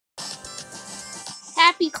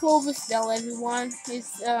Happy Clover Snow, everyone.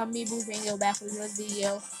 It's me, Blue Bingo, back with another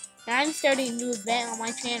video. And I'm starting a new event on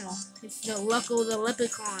my channel. It's the the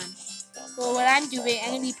leprechaun. So what I'm doing,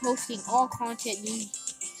 I'm gonna be posting all content new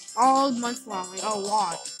all month long, like a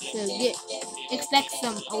lot. So expect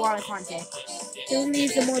a lot of content. So we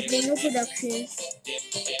need some more Bingo productions.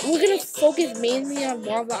 We're gonna focus mainly on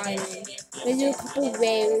Marble Island. We're gonna do a couple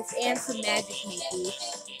waves and some magic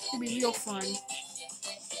makers. It'll be real fun.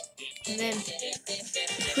 And then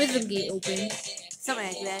the prison gate opens, something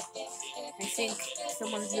like that. I think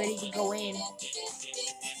someone's ready to go in.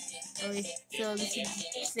 Okay, so this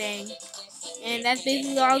is saying, and that's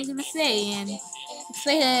basically all I'm gonna say. And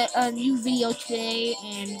expect a new video today.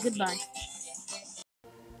 And goodbye.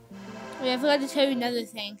 Wait, I forgot to tell you another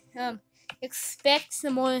thing. Expect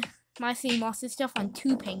some more My City Monster stuff on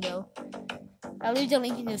Tupango. I'll leave the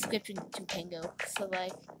link in the description to Tupango. So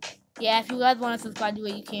like, yeah, if you guys want to subscribe to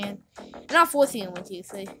it, you can. I'm not forcing anyone to,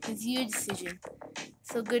 so it's your decision.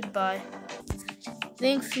 So goodbye.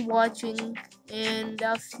 Thanks for watching, and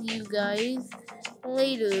I'll see you guys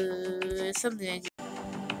later. Something like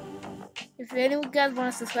that. If anyone guys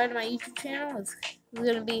want to subscribe to my YouTube channel, it's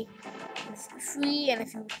gonna be free,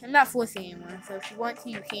 and I'm not forcing anyone, so if you want to,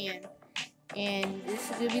 you can. And this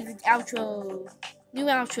is gonna be the outro, new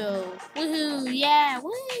outro. Woohoo! Yeah,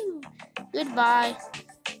 woo! Goodbye.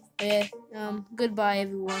 Yeah, goodbye,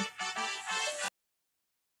 everyone.